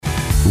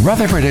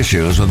Rutherford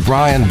Issues with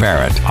Bryan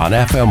Barrett on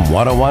FM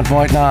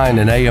 101.9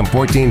 and AM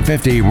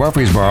 1450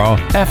 Murfreesboro,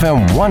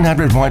 FM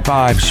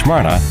 100.5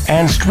 Smyrna,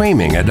 and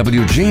streaming at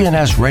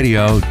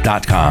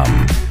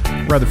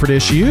WGNSradio.com. Rutherford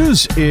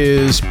Issues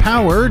is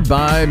powered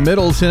by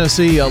Middle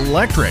Tennessee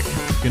Electric.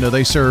 You know,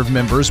 they serve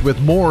members with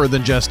more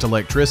than just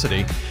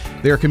electricity.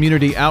 Their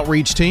community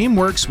outreach team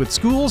works with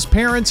schools,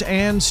 parents,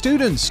 and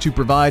students to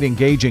provide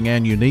engaging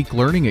and unique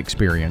learning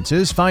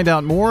experiences. Find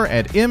out more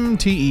at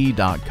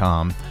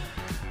mte.com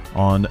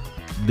on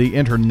the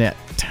internet.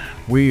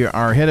 We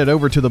are headed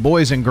over to the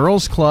Boys and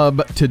Girls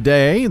Club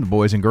today. The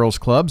Boys and Girls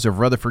Clubs of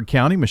Rutherford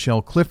County.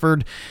 Michelle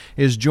Clifford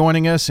is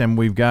joining us, and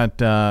we've got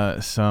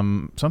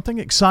something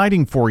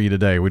exciting for you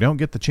today. We don't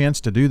get the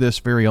chance to do this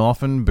very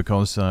often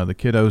because the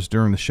kiddos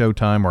during the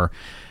showtime are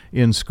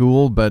in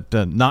school, but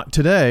not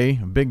today.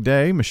 A big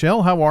day.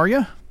 Michelle, how are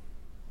you?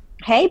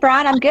 Hey,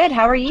 Brian, I'm good.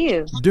 How are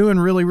you? Doing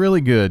really,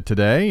 really good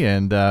today,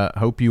 and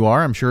hope you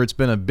are. I'm sure it's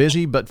been a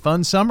busy but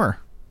fun summer.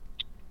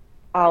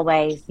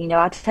 Always. You know,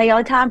 I'll tell you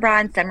all the time,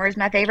 Brian, summer is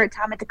my favorite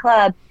time at the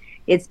club.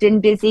 It's been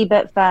busy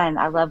but fun.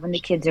 I love when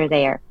the kids are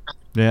there.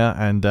 Yeah,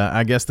 and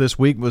I guess this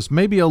week was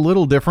maybe a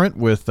little different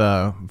with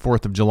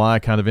 4th of July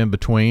kind of in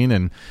between,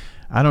 and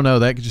I don't know,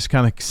 that just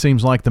kind of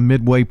seems like the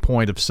midway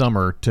point of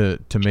summer to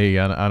me.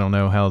 I don't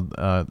know how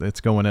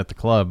it's going at the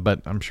club,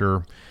 but I'm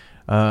sure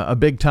a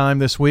big time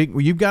this week.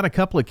 Well, you've got a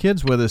couple of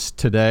kids with us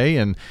today,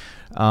 and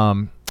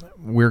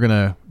we're going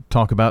to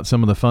talk about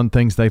some of the fun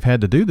things they've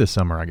had to do this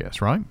summer, I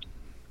guess, right?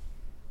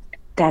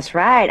 That's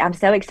right. I'm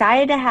so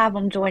excited to have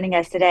them joining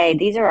us today.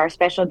 These are our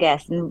special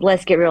guests, and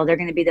let's get real, they're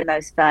going to be the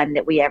most fun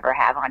that we ever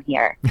have on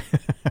here.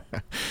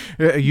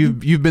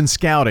 You've been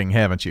scouting,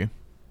 haven't you?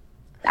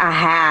 I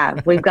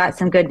have. We've got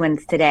some good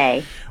ones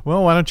today.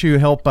 Well, why don't you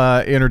help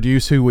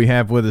introduce who we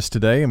have with us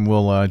today, and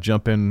we'll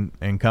jump in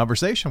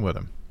conversation with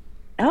them.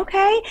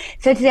 Okay.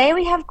 So today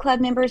we have club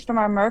members from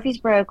our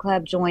Murfreesboro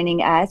Club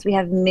joining us. We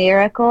have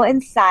Miracle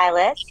and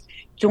Silas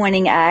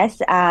joining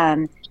us.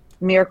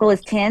 Miracle is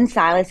 10,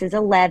 Silas is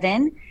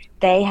 11.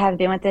 They have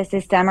been with us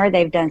this summer.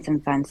 They've done some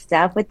fun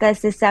stuff with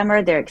us this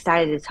summer. They're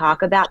excited to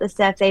talk about the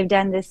stuff they've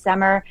done this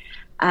summer,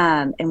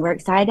 and we're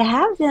excited to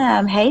have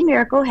them. Hey,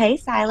 Miracle. Hey,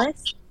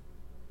 Silas.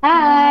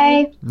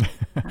 Hi.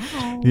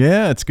 Hi.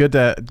 Yeah, it's good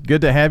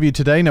to have you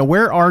today. Now,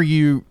 where are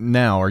you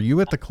now? Are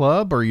you at the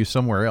club or are you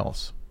somewhere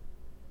else?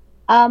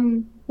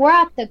 We're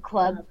at the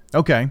club.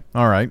 Okay,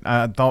 all right.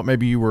 I thought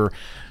maybe you were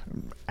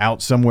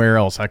out somewhere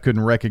else. I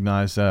couldn't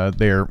recognize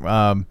there.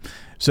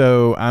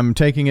 So I'm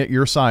taking it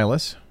you're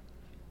Silas.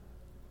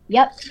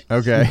 Yep.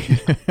 Okay.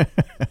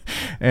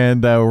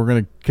 And we're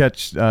going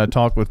to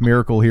talk with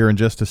Miracle here in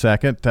just a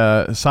second.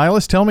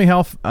 Silas, tell me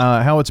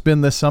how it's been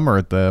this summer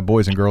at the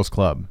Boys and Girls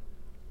Club.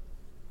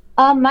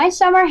 My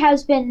summer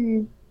has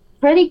been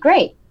pretty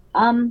great.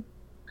 I'd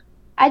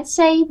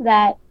say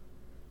that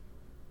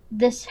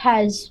this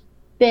has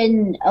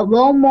been a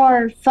little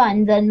more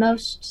fun than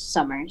most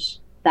summers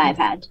that I've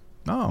had.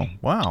 Oh,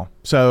 wow.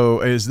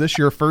 So is this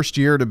your first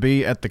year to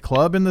be at the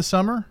club in the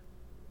summer?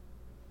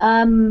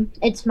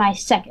 It's my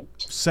second.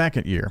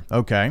 Second year.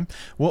 Okay.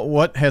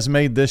 What has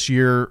made this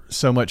year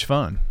so much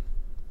fun?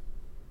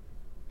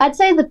 I'd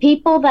say the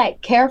people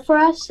that care for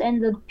us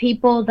and the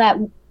people that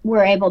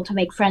we're able to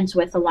make friends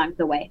with along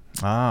the way.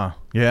 Ah,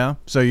 yeah.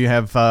 So you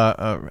have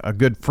a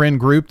good friend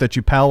group that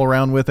you pal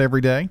around with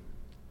every day?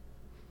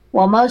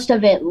 Well, most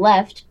of it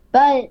left,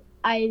 but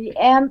I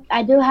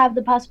do have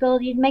the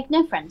possibility to make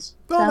new friends.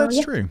 Oh, so, that's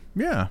yeah. true.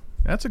 Yeah,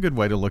 that's a good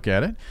way to look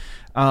at it.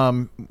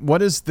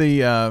 What is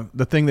the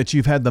thing that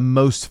you've had the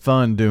most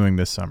fun doing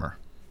this summer?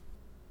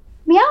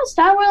 To be honest,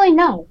 I don't really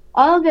know.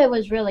 All of it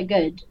was really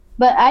good.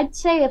 But I'd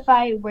say if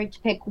I were to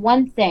pick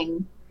one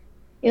thing,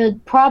 it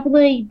would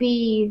probably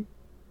be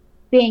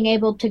being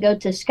able to go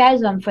to Sky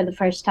Zone for the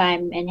first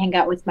time and hang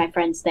out with my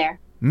friends there.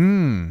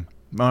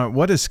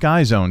 What is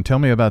Sky Zone? Tell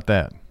me about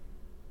that.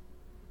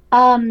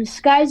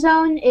 Sky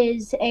Zone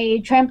is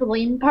a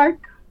trampoline park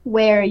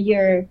where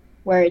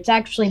it's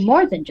actually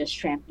more than just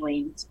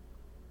trampolines.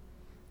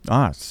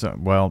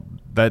 Well,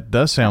 that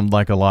does sound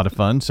like a lot of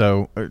fun.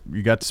 So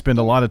you got to spend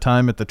a lot of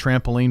time at the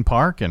trampoline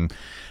park, and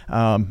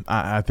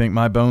I think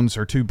my bones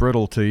are too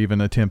brittle to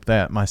even attempt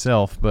that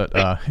myself. But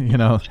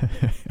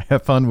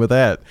have fun with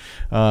that.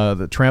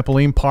 The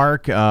trampoline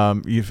park.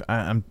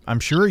 I'm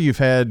sure you've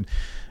had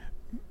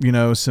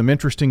some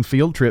interesting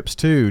field trips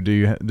too.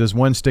 Does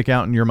one stick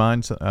out in your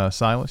mind,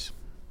 Silas?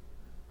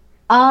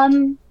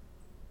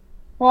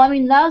 Well, I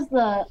mean, that was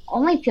the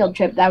only field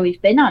trip that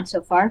we've been on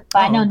so far. But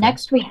I know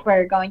next week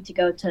we're going to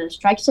go to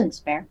Strikes and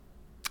Spare.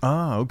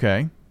 Oh,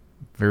 okay.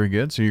 Very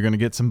good. So you're going to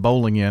get some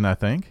bowling in, I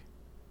think.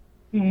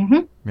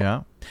 Mm-hmm.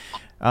 Yeah.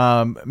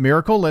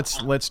 Miracle,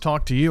 let's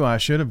talk to you. I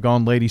should have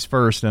gone ladies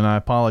first, and I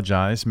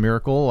apologize.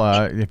 Miracle,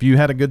 have you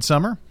had a good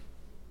summer?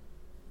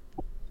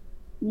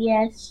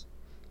 Yes.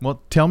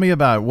 Well, tell me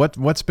about it.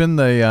 What's been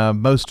the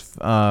most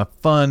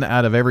fun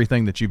out of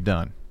everything that you've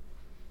done?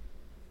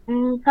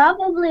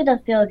 Probably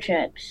the field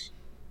trips.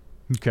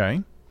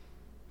 Okay.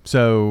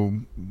 So,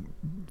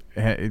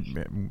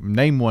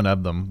 name one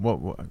of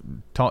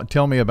them.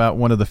 Tell me about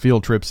one of the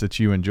field trips that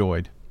you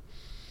enjoyed.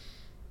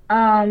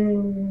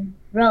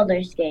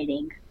 Roller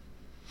skating.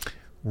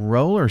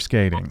 Roller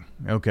skating.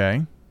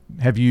 Okay.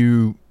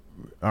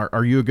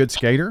 Are you a good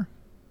skater?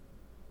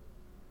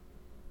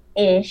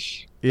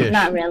 Ish.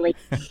 Not really.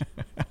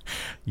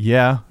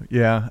 Yeah.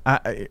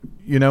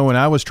 When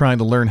I was trying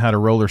to learn how to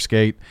roller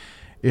skate,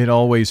 it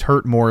always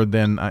hurt more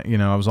than,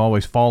 I was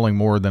always falling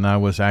more than I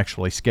was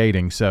actually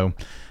skating. So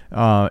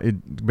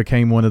it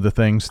became one of the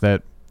things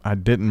that I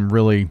didn't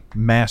really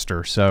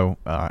master. So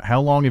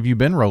how long have you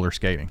been roller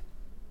skating?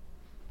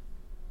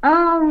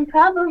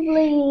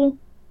 Probably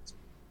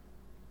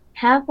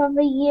half of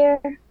a year.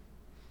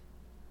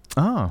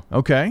 Oh,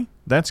 okay.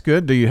 That's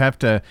good. Do you have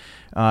to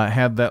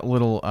have that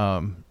little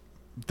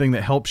thing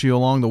that helps you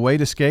along the way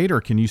to skate, or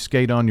can you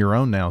skate on your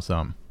own now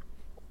some?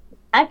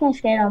 I can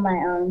skate on my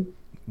own.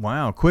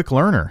 Wow, quick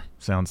learner,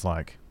 sounds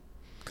like.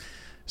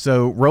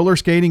 So roller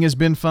skating has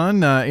been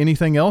fun.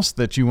 Anything else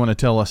that you want to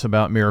tell us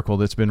about Miracle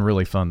that's been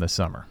really fun this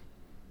summer?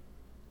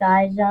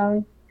 Sky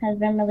Zone has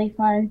been really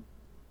fun.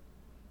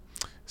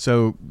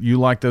 So you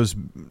like those,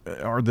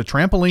 are the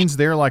trampolines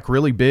there like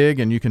really big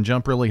and you can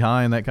jump really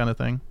high and that kind of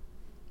thing?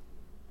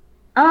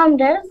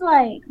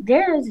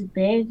 There's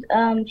big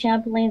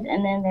trampolines,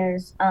 and then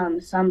there's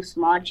some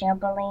small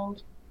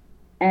trampolines,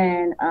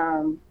 and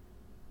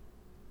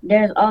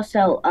there's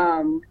also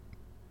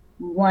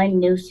one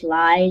new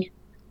slide,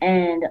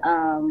 and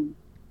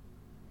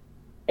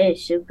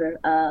it's super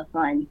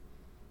fun.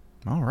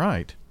 All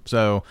right.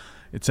 So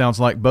it sounds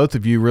like both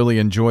of you really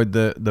enjoyed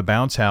the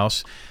bounce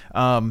house.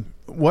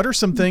 What are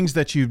some things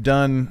that you've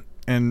done?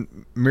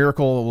 And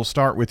Miracle, we'll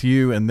start with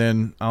you, and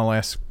then I'll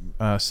ask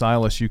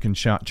Silas. You can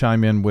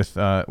chime in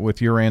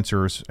with your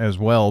answers as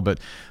well. But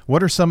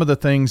what are some of the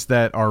things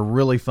that are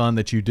really fun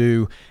that you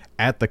do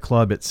at the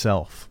club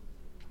itself?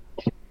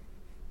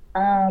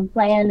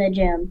 Play in the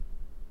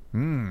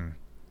gym.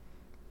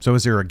 So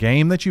is there a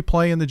game that you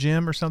play in the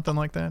gym or something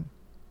like that?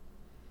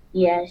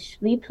 Yes,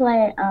 we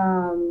play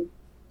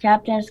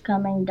Captain's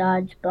Coming,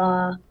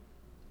 dodgeball,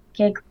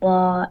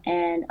 kickball,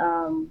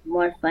 and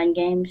more fun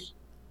games.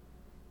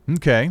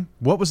 Okay.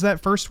 What was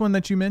that first one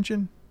that you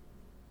mentioned?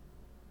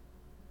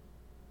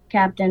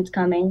 Captain's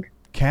Coming.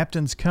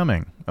 Captain's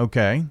Coming.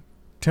 Okay.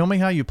 Tell me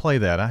how you play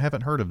that. I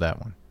haven't heard of that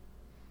one.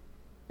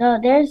 So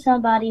there's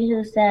somebody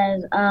who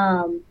says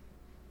front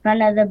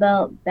of the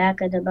boat,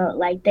 back of the boat.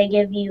 Like they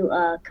give you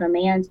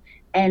commands,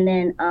 and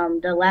then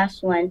the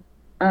last one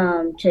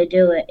to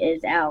do it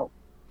is out.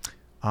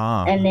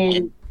 And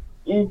then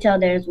until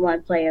there's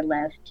one player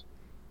left.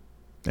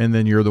 And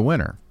then you're the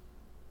winner.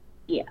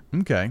 Yeah.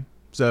 Okay.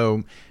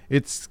 So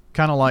it's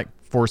kind of like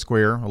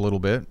Foursquare a little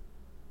bit,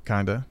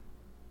 kind of.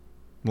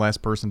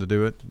 Last person to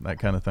do it, that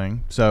kind of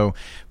thing. So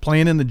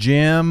playing in the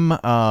gym,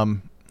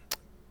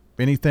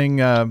 anything,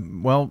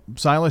 well,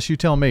 Silas, you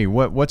tell me,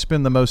 what's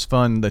been the most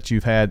fun that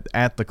you've had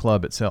at the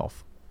club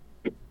itself?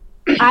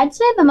 I'd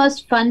say the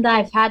most fun that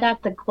I've had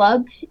at the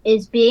club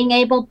is being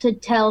able to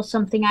tell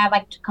something I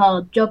like to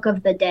call joke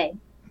of the day.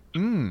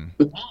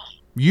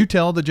 You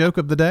tell the joke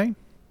of the day?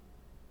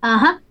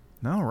 Uh-huh.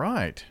 All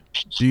right.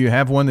 Do you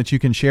have one that you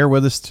can share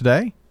with us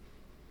today?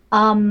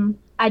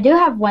 I do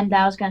have one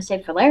that I was going to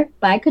say for later,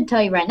 but I could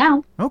tell you right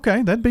now.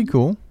 Okay, that'd be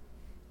cool.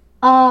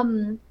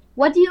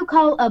 What do you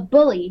call a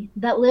bully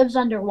that lives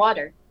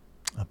underwater?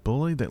 A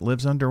bully that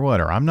lives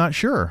underwater? I'm not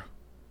sure.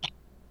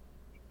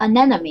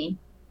 Anemone.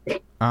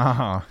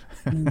 Uh-huh.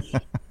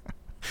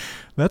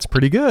 That's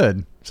pretty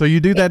good. So you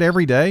do that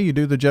every day? You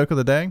do the joke of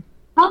the day?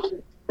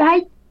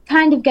 I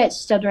kind of get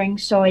stuttering,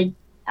 so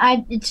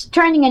it's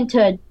turning into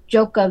a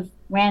joke of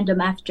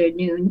random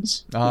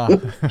afternoons. I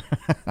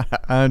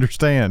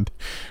understand.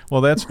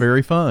 Well, that's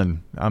very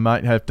fun. I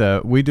might have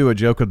to. We do a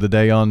joke of the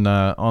day on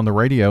the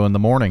radio in the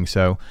morning,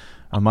 so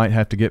I might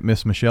have to get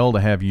Miss Michelle to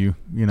have you,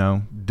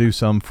 do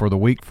some for the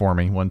week for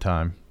me one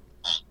time.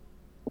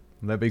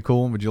 Would that be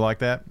cool? Would you like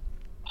that?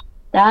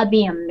 That'd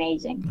be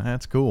amazing.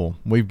 That's cool.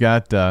 We've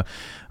got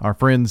our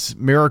friends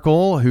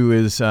Miracle, who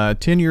is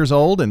 10 years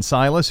old, and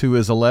Silas, who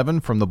is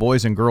 11, from the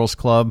Boys and Girls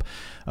Club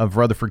of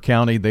Rutherford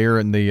County, there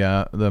in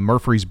the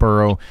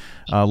Murfreesboro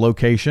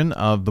location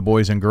of the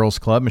Boys and Girls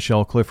Club.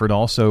 Michelle Clifford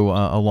also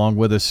along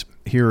with us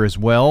here as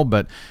well.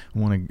 But I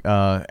want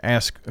to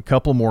ask a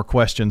couple more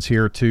questions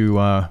here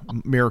to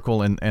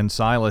Miracle and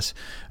Silas.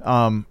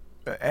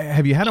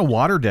 Have you had a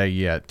water day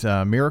yet,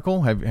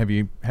 Miracle? Have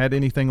you had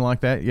anything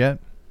like that yet?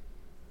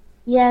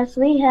 Yes,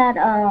 we had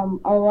a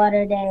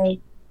water day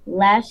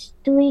last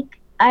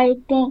week, I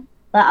think,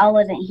 but I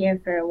wasn't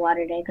here for a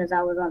water day because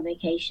I was on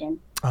vacation.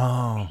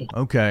 Oh,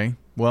 okay.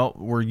 Well,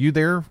 were you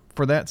there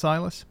for that,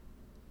 Silas?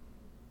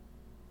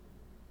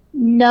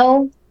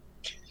 No.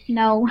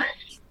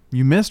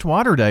 You missed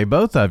water day,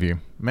 both of you.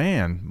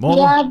 Man. Well,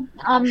 yeah,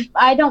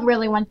 I don't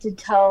really want to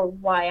tell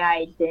why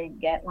I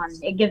didn't get one.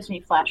 It gives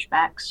me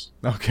flashbacks.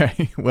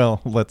 Okay. Well,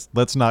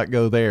 let's not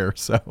go there.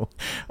 So,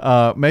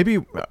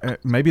 maybe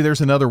there's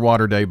another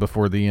water day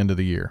before the end of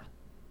the year.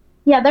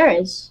 Yeah, there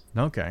is.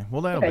 Okay,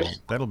 well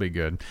that'll be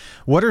good.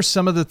 What are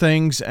some of the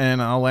things?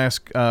 And I'll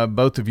ask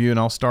both of you, and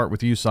I'll start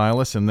with you,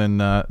 Silas, and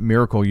then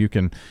Miracle, you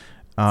can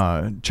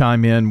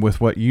chime in with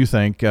what you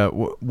think.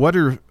 What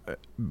are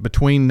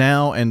between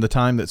now and the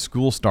time that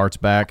school starts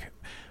back?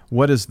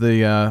 What is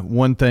the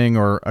one thing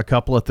or a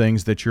couple of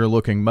things that you're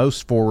looking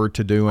most forward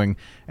to doing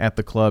at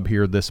the club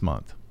here this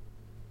month?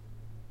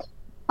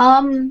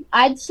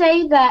 I'd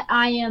say that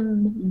I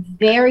am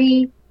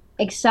very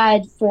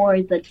excited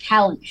for the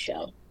talent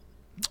show.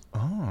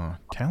 Oh,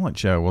 talent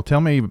show. Well,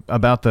 tell me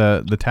about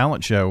the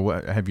talent show.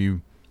 Have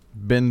you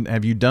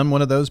done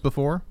one of those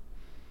before?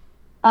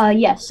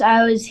 Yes,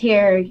 I was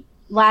here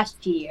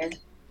last year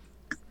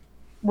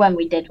when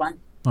we did one.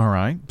 All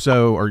right.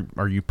 So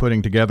are you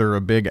putting together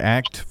a big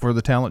act for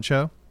the talent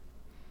show?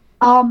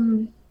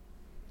 I'm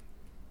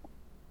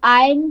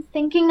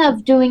thinking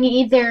of doing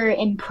either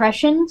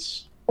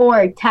impressions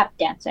or tap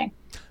dancing.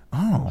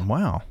 Oh,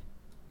 wow.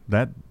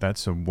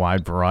 That's a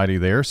wide variety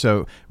there.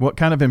 So what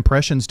kind of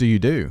impressions do you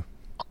do?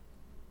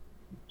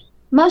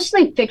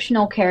 Mostly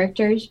fictional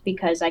characters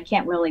because I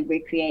can't really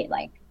recreate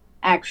like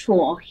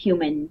actual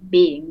human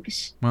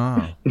beings.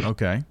 Oh,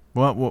 okay.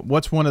 Well,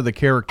 what's one of the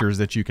characters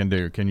that you can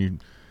do? Can you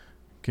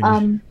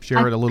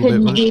share it a little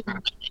bit with me?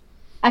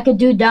 I could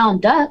do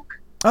Donald Duck.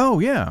 Oh,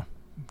 yeah.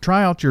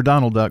 Try out your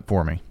Donald Duck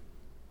for me.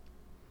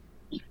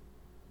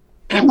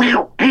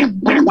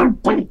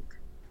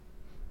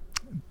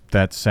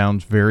 That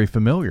sounds very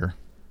familiar.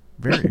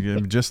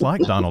 Very just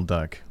like Donald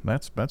Duck.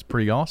 That's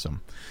pretty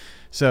awesome.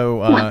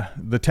 So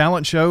the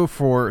talent show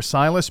for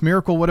Silas.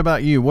 Miracle, what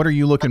about you? What are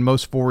you looking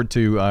most forward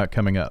to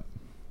coming up?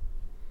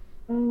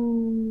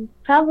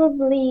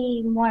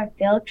 Probably more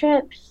field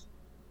trips.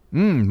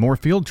 More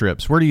field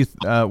trips.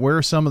 Where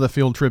are some of the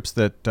field trips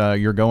that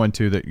you're going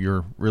to that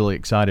you're really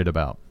excited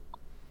about?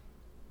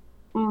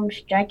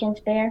 Strike and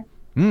Spare.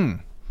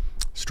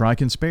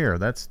 Strike and Spare.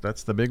 That's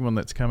the big one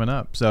that's coming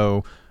up.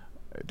 So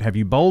have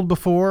you bowled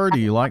before? Do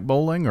you like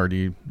bowling, or do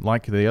you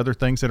like the other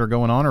things that are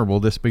going on, or will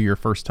this be your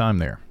first time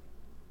there?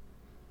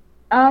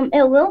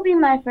 It will be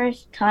my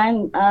first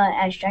time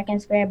at Strike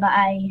and Spare, but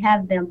I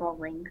have been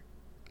bowling.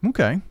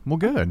 Okay, well,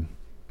 good.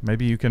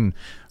 Maybe you can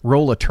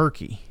roll a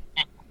turkey.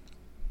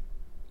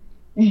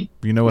 You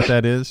know what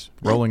that is?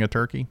 Rolling a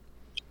turkey?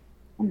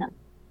 No.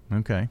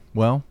 Okay,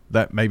 well,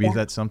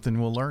 that's something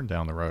we'll learn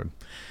down the road.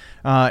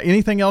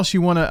 Anything else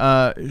you want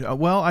to?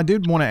 Well, I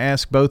did want to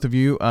ask both of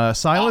you,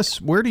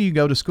 Silas. Where do you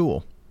go to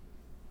school?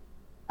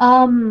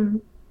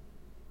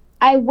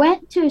 I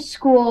went to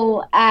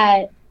school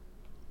at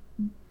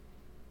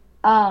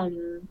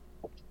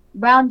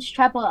Brown's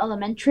Chapel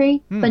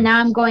Elementary, but now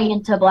I'm going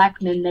into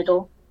Blackman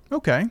Middle.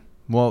 Okay,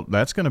 well,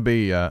 that's going to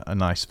be a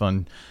nice,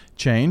 fun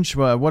change.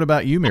 What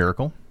about you,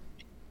 Miracle?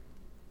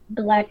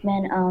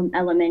 Blackman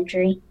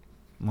Elementary.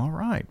 All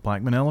right,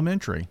 Blackman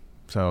Elementary.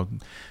 So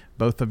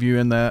both of you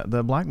in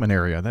the Blackman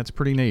area. That's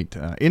pretty neat.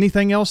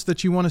 Anything else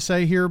that you want to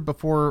say here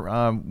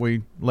before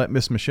we let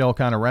Miss Michelle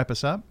kind of wrap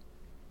us up?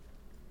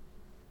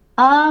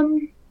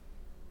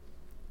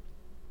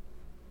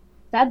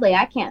 Sadly,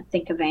 I can't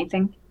think of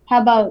anything.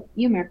 How about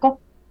you, Miracle?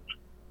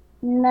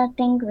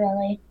 Nothing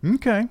really.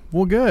 Okay,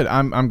 well, good.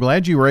 I'm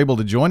glad you were able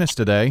to join us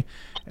today,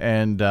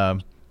 and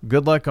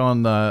good luck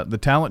on the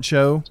talent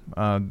show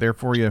there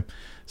for you,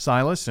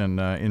 Silas, and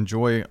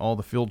enjoy all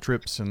the field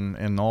trips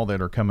and all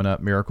that are coming up,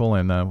 Miracle.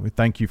 And we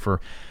thank you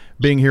for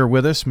being here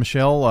with us,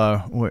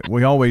 Michelle.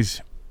 We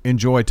always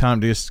enjoy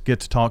time to just get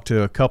to talk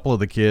to a couple of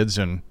the kids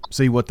and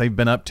see what they've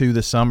been up to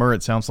this summer.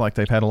 It sounds like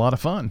they've had a lot of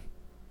fun.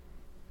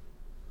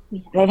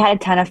 They've had a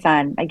ton of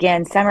fun.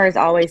 Again, summer is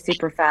always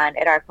super fun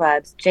at our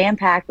clubs,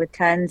 jam-packed with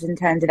tons and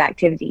tons of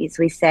activities.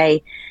 We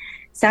say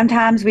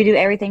sometimes we do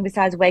everything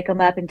besides wake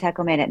them up and tuck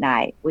them in at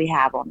night. We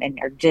have them, and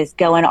they're just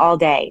going all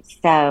day.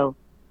 So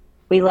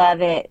we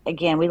love it.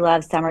 Again, we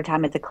love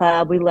summertime at the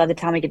club. We love the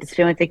time we get to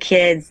spend with the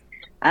kids.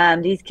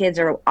 These kids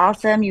are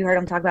awesome. You heard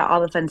them talk about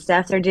all the fun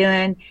stuff they're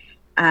doing.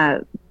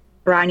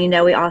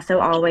 Brian, we also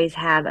always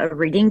have a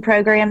reading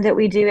program that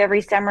we do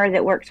every summer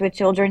that works with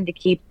children to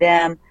keep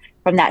them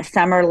from that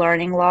summer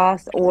learning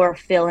loss or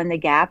fill in the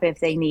gap if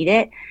they need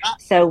it.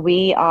 So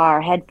we are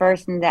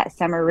headfirst in that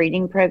summer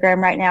reading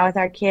program right now with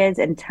our kids,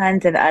 and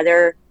tons of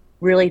other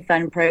really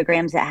fun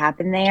programs that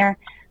happen there,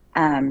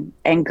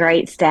 and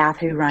great staff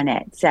who run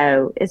it.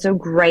 So it's a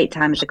great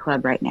time at the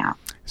club right now.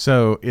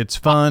 So it's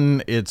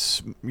fun.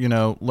 It's,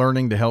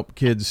 learning to help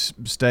kids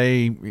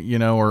stay,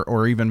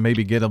 or even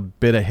maybe get a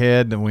bit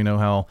ahead. And we know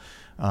how,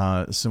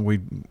 so we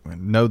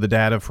know the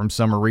data from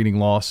summer reading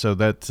loss. So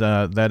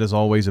that is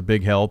always a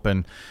big help.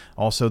 And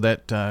also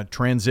that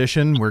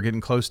transition, we're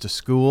getting close to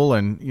school.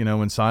 And,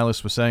 when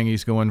Silas was saying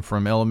he's going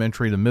from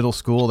elementary to middle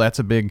school, that's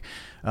a big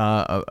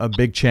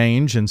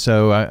change. And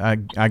so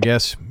I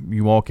guess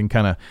you all can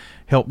kind of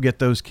help get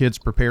those kids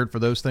prepared for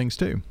those things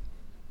too.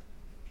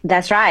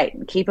 That's right.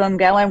 Keep them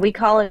going. We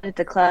call it at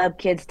the club,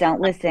 kids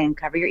don't listen,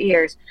 cover your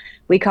ears.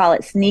 We call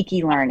it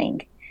sneaky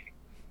learning.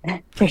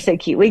 They're so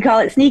cute. We call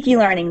it sneaky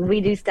learning.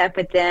 We do stuff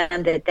with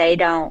them that they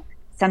don't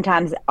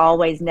sometimes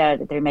always know,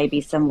 that there may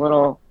be some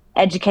little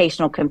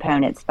educational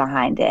components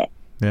behind it.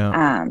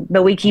 Yeah.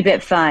 But we keep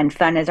it fun.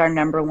 Fun is our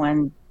number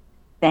one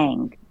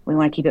thing. We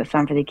want to keep it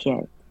fun for the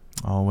kids.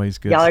 Always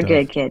good. Y'all stuff. are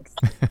good kids.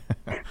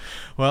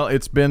 Well,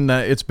 it's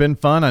been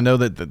fun. I know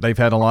that they've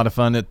had a lot of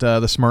fun at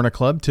the Smyrna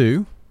Club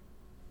too.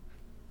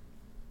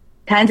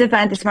 Tons of fun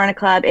at the Smyrna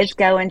Club. It's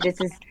going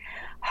just as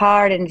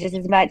hard and just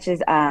as much as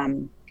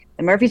the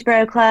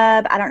Murfreesboro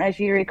Club. I don't know if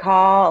you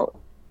recall,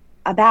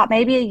 about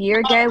maybe a year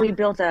ago, we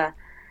built a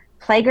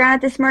playground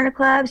at the Smyrna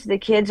Club. So the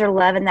kids are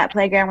loving that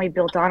playground. We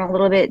built on a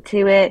little bit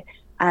to it.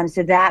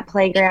 So that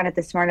playground at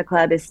the Smyrna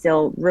Club is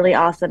still really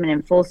awesome and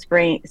in full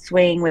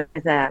swing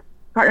with a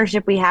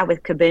partnership we have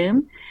with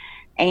Kaboom.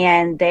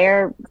 And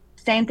they're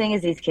same thing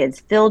as these kids,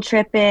 field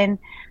tripping.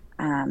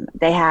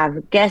 They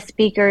have guest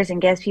speakers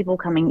and guest people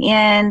coming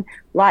in.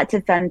 Lots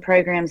of fun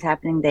programs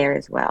happening there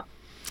as well.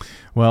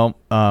 Well,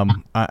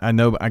 I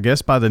know, I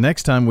guess by the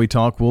next time we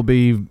talk, we'll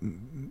be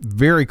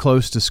very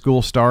close to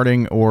school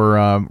starting or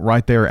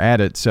right there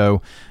at it.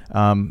 So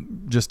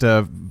just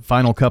a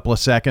final couple of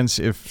seconds,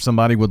 if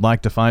somebody would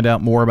like to find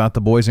out more about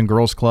the Boys and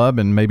Girls Club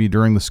and maybe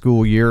during the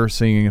school year,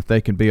 seeing if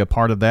they can be a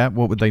part of that,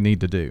 what would they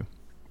need to do?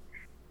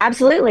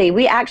 Absolutely.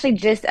 We actually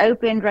just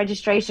opened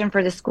registration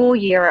for the school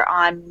year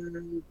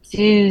on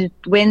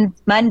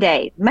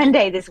Monday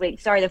this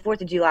week. Sorry, the 4th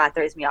of July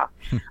throws me off.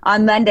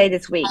 On Monday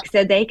this week.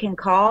 So they can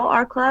call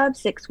our club,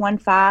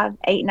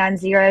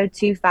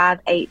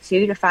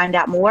 615-890-2582 to find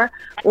out more.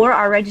 Or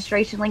our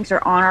registration links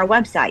are on our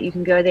website. You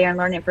can go there and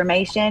learn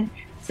information,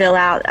 fill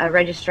out a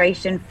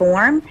registration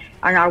form.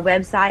 On our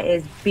website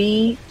is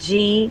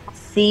bgcrc.net,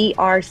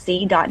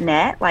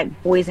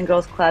 like Boys and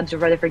Girls Clubs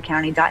of Rutherford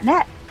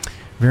County.net.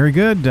 Very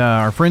good.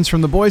 Our friends from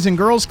the Boys and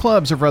Girls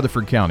Clubs of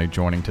Rutherford County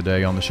joining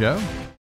today on the show.